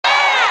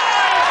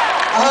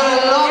I heard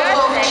a lot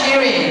of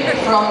cheering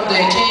from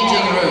the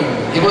changing room.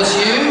 It was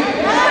you?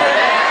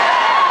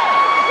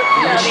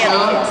 Are you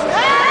sure?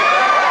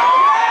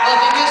 Well,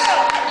 because,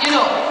 you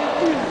know,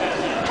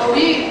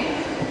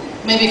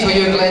 maybe for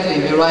you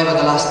gladly, we arrive at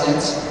the last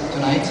dance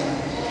tonight.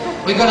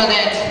 We're gonna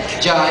dance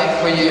jive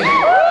for you.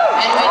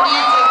 And we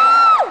need,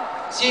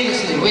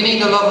 seriously, we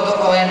need a lot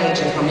of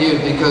energy from you,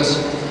 because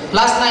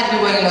last night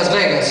we were in Las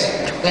Vegas,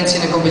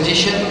 dancing a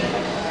competition.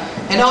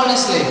 And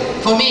honestly,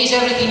 for me it's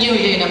everything new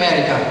here in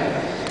America.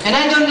 And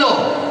I don't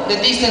know the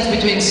distance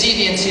between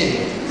city and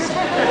city.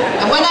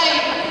 And when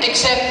I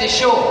accept the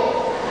show,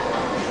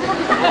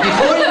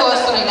 before in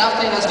Boston and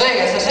after in Las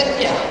Vegas, I said,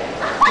 yeah,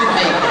 good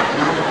make it,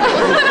 you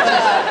know.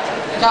 Just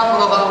a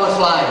couple of hours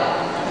flight,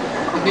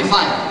 it'll be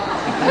fine.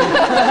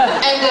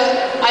 And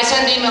I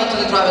sent email to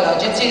the travel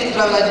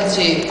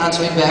agency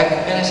answered me back,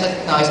 and I said,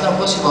 no, it's not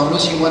possible, I'm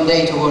losing one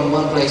day to go from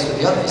one place to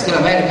the other. It's still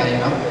America, you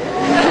know.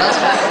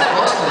 That's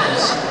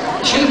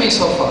Boston, it shouldn't be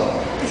so far.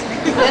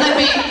 Then I'd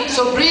be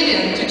so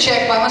brilliant to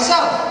check by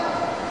myself.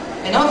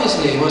 And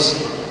obviously it was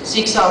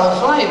 6-hour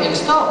flight with a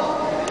stop.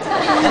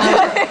 And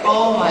I went,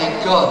 oh my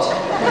God.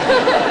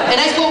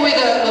 And I spoke with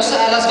the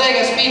Las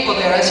Vegas people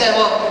there. I said,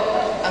 well,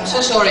 I'm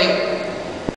so sorry,